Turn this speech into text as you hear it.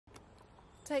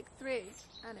Take 3,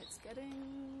 and it's getting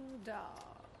dark.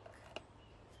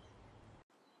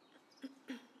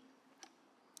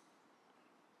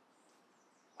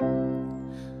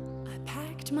 I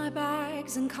packed my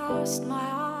bags and cast my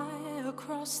eye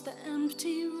across the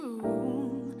empty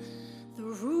room, the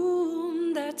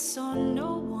room that saw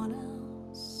no one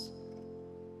else.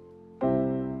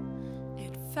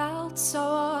 It felt so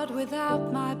odd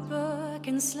without my book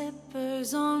and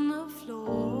slippers on the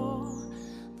floor,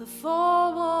 the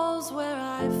 4 walls where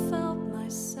I felt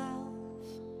myself.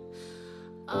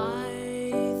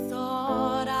 I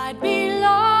thought I'd be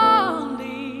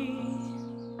lonely,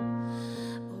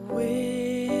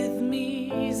 with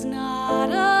me's not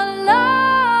alone.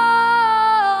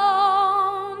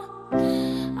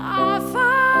 I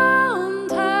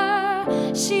found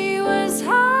her, she was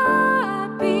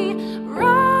happy,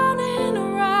 running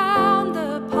around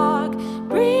the park,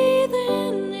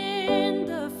 breathing in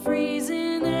the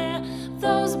freezing air,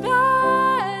 those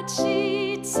bed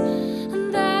sheets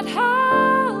that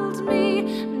held me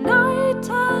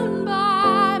nighttime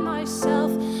by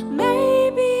myself.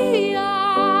 Maybe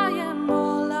I am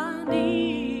all I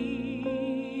need,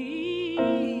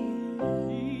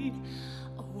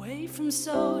 away from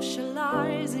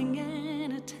socializing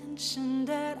and attention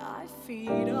that I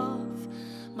feed off.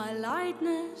 My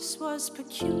lightness was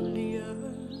peculiar,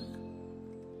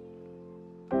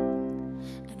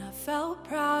 and I felt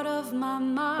proud of my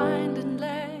mind and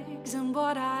legs and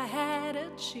what I had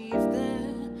achieved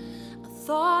there, a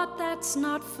thought that's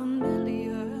not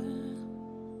familiar.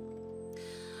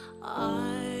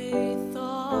 I